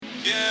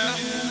Yeah.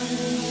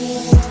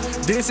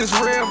 This is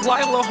real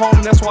life, little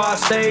home, that's why I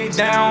stayed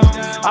down.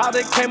 I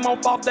done came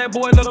up off that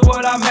boy, look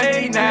what I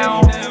made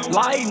now.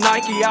 Like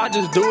Nike, I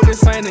just do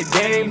this, ain't a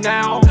game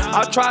now.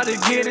 I try to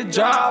get a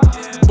job,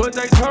 but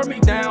they turn me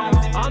down.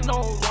 I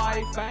know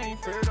life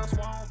ain't fair, that's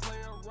why I don't play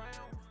around.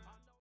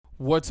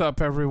 What's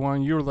up,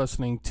 everyone? You're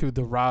listening to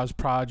the RAS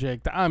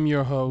Project. I'm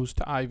your host,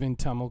 Ivan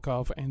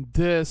Temelkov, and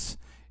this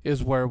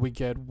is where we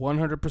get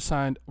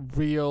 100%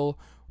 real,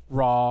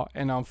 raw,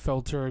 and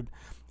unfiltered.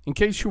 In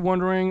case you're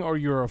wondering or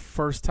you're a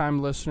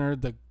first-time listener,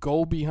 the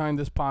goal behind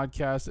this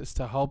podcast is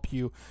to help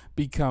you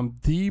become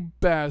the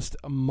best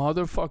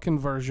motherfucking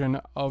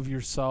version of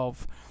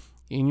yourself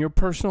in your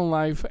personal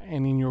life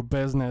and in your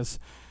business.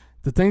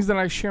 The things that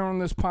I share on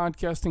this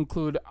podcast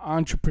include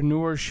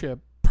entrepreneurship,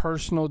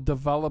 personal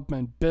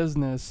development,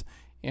 business,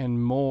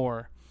 and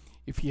more.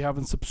 If you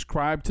haven't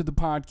subscribed to the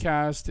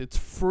podcast, it's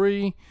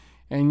free,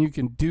 and you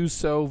can do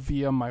so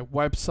via my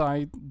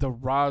website,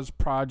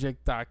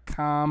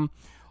 therasproject.com,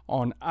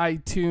 on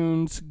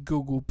iTunes,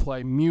 Google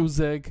Play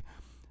Music,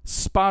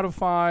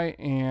 Spotify,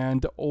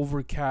 and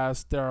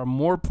Overcast. There are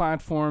more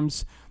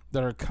platforms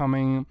that are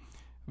coming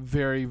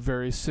very,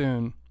 very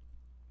soon.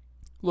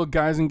 Look,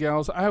 guys and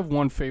gals, I have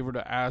one favor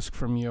to ask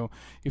from you.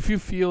 If you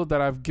feel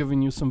that I've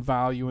given you some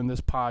value in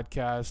this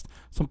podcast,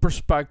 some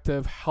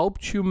perspective,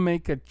 helped you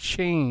make a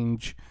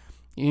change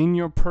in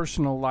your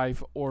personal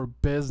life or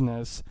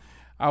business,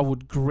 I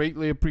would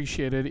greatly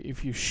appreciate it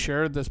if you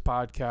shared this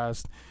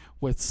podcast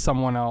with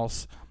someone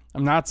else.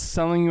 I'm not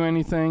selling you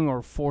anything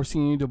or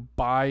forcing you to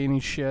buy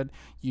any shit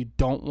you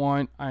don't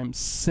want. I'm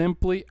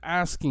simply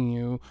asking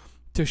you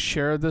to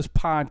share this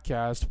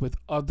podcast with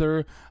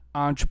other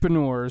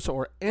entrepreneurs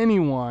or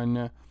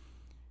anyone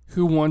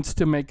who wants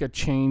to make a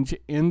change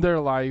in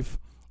their life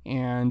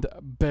and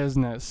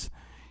business.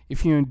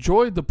 If you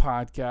enjoyed the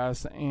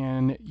podcast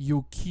and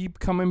you keep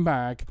coming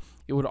back,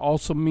 it would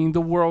also mean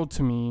the world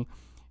to me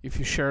if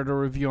you shared a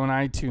review on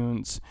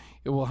iTunes.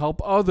 It will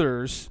help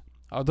others,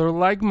 other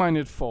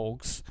like-minded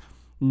folks,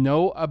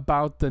 know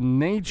about the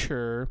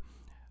nature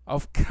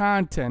of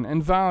content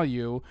and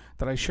value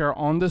that I share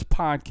on this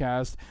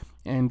podcast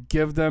and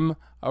give them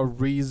a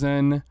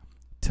reason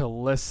to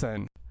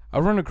listen. I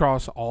run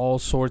across all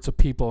sorts of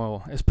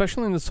people,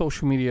 especially in the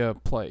social media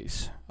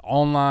place,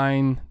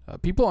 online,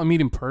 people I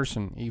meet in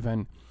person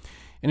even.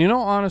 And in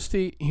all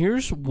honesty,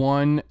 here's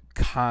one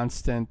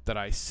constant that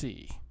I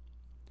see.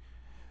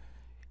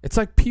 It's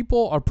like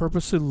people are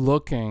purposely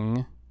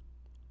looking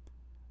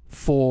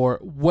for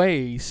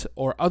ways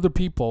or other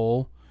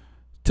people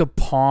to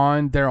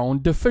pawn their own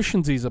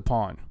deficiencies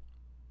upon.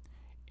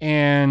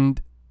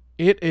 And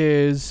it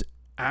is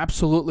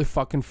absolutely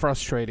fucking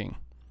frustrating.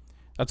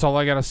 That's all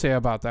I gotta say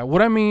about that.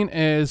 What I mean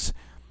is,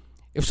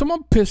 if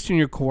someone pissed in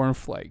your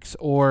cornflakes,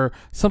 or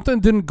something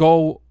didn't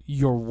go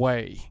your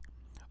way,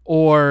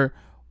 or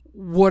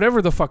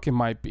whatever the fuck it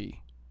might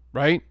be,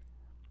 right?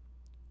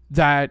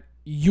 That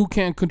you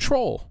can't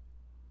control.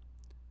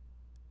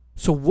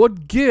 So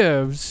what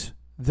gives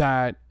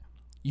that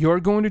you're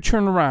going to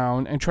turn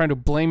around and try to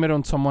blame it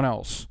on someone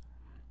else?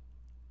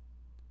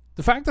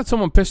 The fact that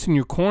someone pissed in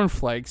your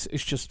cornflakes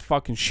is just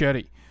fucking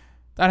shitty.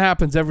 That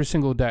happens every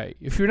single day.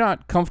 If you're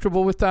not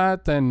comfortable with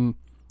that, then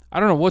I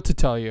don't know what to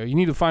tell you. You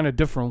need to find a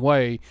different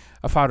way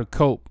of how to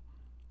cope.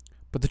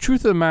 But the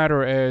truth of the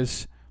matter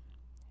is,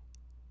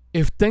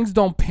 if things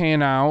don't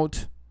pan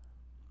out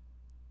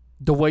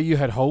the way you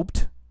had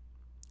hoped,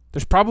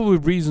 there's probably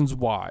reasons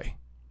why.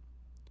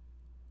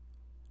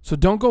 So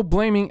don't go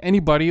blaming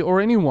anybody or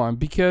anyone,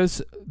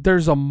 because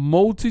there's a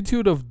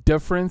multitude of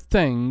different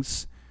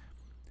things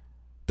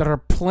that are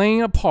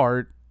playing a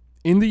part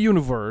in the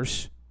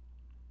universe.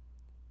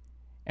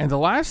 And the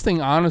last thing,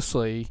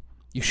 honestly,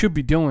 you should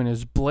be doing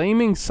is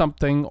blaming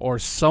something or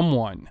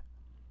someone.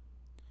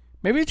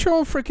 Maybe it's your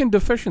own freaking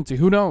deficiency.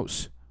 Who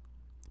knows?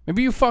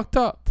 Maybe you fucked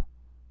up.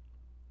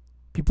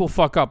 People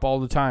fuck up all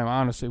the time,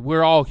 honestly.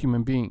 We're all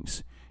human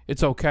beings.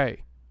 It's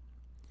okay.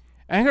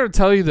 I gotta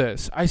tell you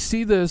this. I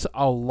see this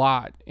a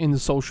lot in the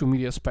social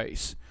media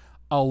space.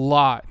 A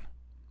lot.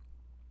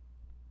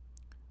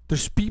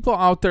 There's people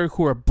out there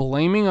who are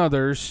blaming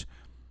others.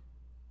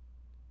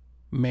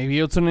 Maybe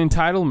it's an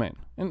entitlement.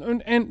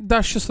 And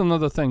that's just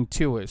another thing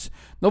too, is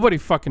nobody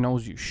fucking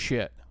owes you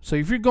shit. So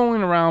if you're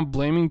going around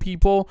blaming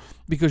people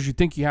because you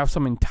think you have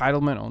some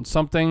entitlement on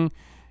something,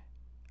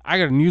 I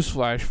got a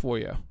newsflash for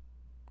you.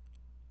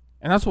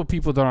 And that's what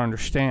people don't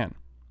understand.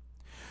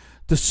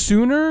 The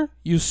sooner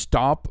you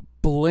stop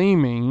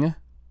blaming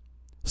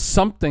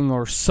something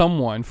or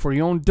someone for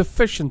your own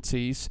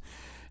deficiencies,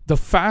 the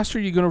faster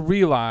you're going to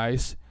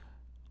realize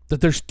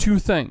that there's two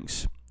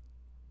things.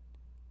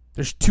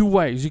 There's two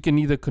ways. You can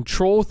either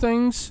control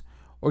things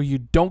or you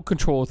don't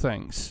control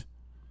things.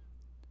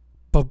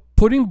 But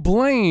putting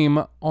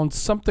blame on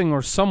something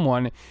or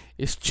someone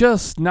is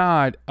just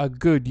not a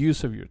good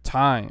use of your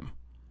time.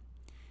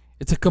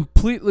 It's a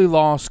completely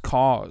lost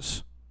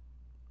cause.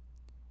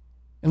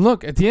 And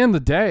look, at the end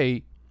of the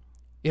day,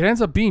 it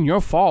ends up being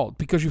your fault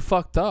because you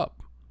fucked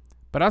up.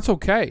 But that's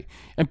okay.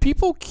 And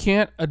people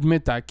can't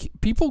admit that.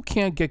 People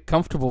can't get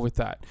comfortable with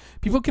that.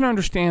 People can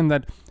understand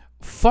that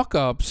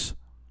fuck-ups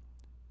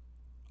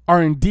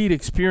are indeed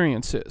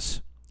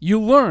experiences. You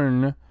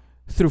learn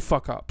through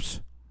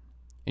fuck-ups.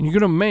 And you're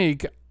going to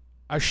make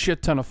a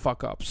shit ton of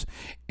fuck-ups.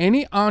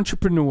 Any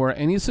entrepreneur,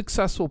 any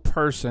successful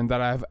person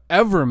that I've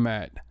ever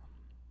met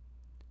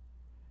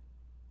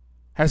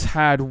has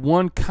had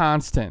one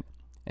constant,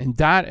 and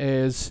that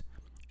is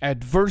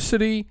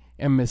adversity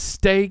and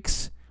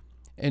mistakes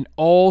and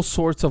all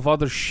sorts of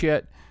other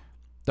shit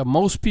that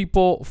most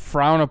people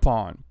frown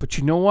upon. But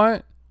you know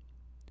what?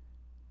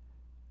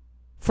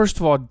 First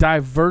of all,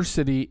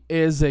 diversity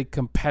is a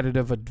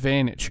competitive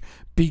advantage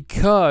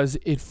because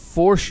it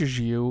forces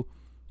you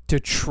to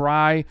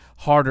try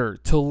harder,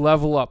 to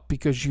level up,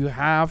 because you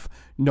have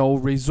no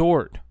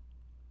resort.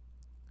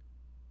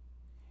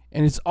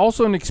 And it's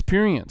also an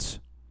experience.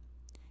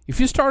 If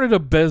you started a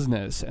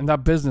business and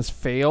that business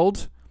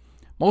failed,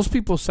 most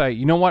people say,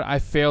 you know what? I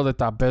failed at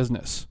that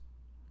business.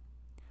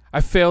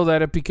 I failed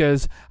at it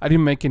because I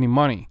didn't make any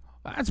money.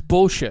 That's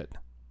bullshit.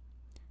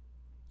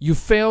 You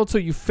failed, so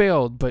you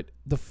failed, but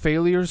the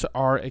failures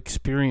are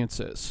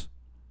experiences.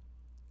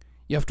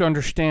 You have to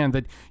understand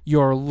that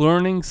you're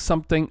learning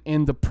something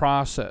in the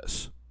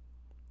process.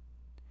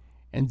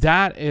 And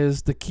that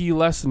is the key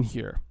lesson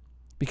here.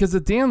 Because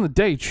at the end of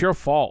the day, it's your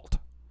fault.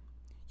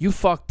 You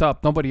fucked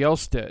up. Nobody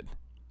else did.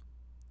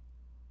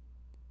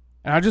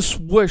 And I just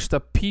wish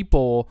that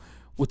people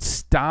would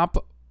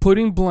stop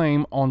putting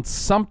blame on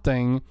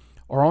something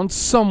or on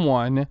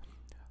someone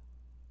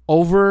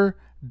over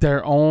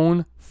their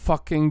own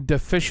fucking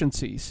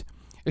deficiencies.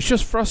 It's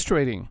just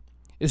frustrating.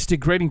 It's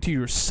degrading to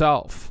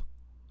yourself.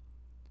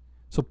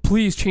 So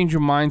please change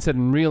your mindset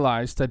and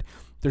realize that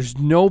there's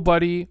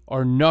nobody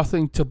or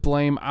nothing to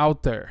blame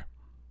out there.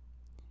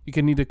 You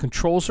can either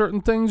control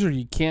certain things or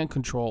you can't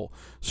control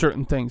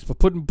certain things. But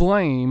putting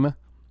blame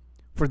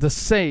for the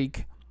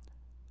sake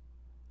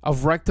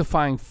of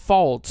rectifying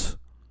faults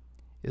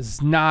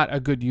is not a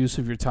good use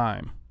of your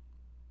time.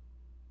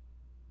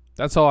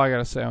 That's all I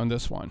gotta say on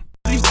this one.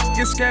 These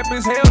niggas scap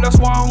as hell, that's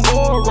why I don't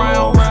go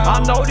around.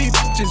 I know these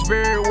bitches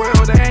very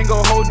well, they ain't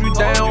gon' hold you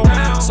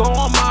down. So